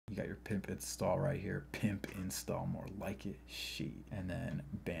got your pimp install right here. Pimp install, more like it, sheet. And then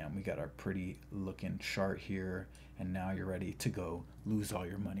bam, we got our pretty looking chart here. And now you're ready to go lose all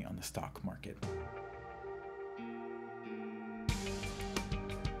your money on the stock market.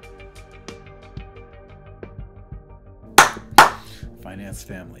 Finance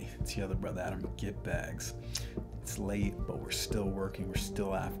family, it's your other brother Adam. Get bags. It's late, but we're still working. We're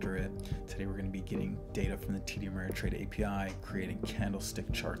still after it. Today we're going to be getting data from the TD Ameritrade API, creating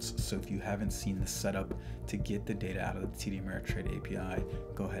candlestick charts. So if you haven't seen the setup to get the data out of the TD Ameritrade API,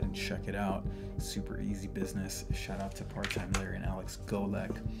 go ahead and check it out. Super easy business. Shout out to part-time Larry and Alex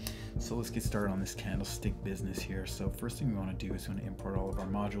Golek. So let's get started on this candlestick business here. So first thing we want to do is we want to import all of our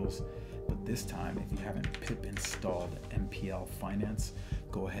modules. But this time, if you haven't pip installed MPL Finance,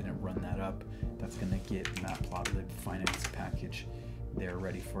 go ahead and run that up. That's going to get matplotlib finance package there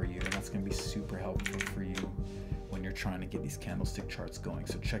ready for you, and that's going to be super helpful for you when you're trying to get these candlestick charts going.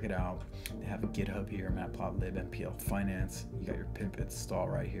 So check it out. They have a GitHub here, matplotlib MPL Finance. You got your pimp install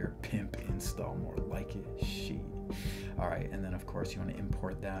right here. Pimp install, more like it, sheet. All right, and then of course you want to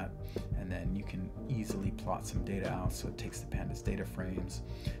import that, and then you can easily plot some data out. So it takes the pandas data frames.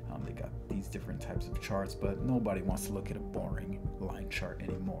 They got these different types of charts, but nobody wants to look at a boring line chart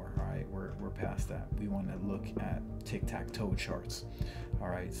anymore. All right, we're past that. We want to look at tic-tac-toe charts. All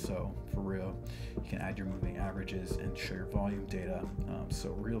right, so for real, you can add your moving averages and show your volume data. So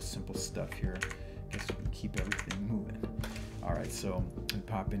real simple stuff here. Guess we can keep everything moving. All right, so we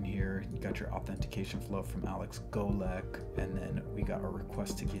pop in here. You got your authentication flow from Alex Golek, and then we got our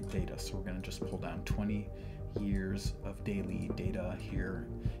request to get data. So we're gonna just pull down 20 years of daily data here,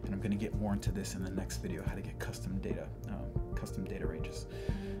 and I'm gonna get more into this in the next video, how to get custom data ranges.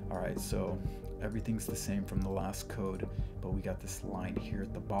 All right, so everything's the same from the last code, but we got this line here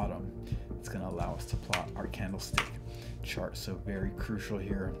at the bottom. It's gonna allow us to plot our candlestick chart. So very crucial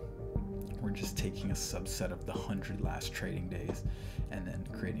here. We're just taking a subset of the 100 last trading days and then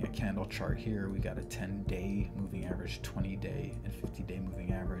creating a candle chart here. We got a 10-day moving average, 20-day, and 50-day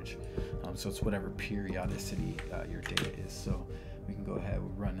moving average. So it's whatever periodicity your data is. So we can go ahead, we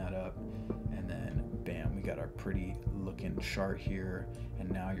run that up, and then bam, we got our pretty looking chart here. And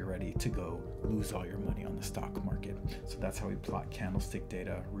now you're ready to go lose all your money on the stock market. So that's how we plot candlestick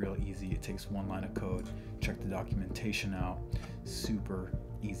data. Real easy. It takes one line of code. Check the documentation out. Super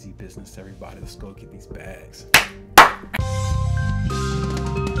easy business, everybody. Let's go get these bags.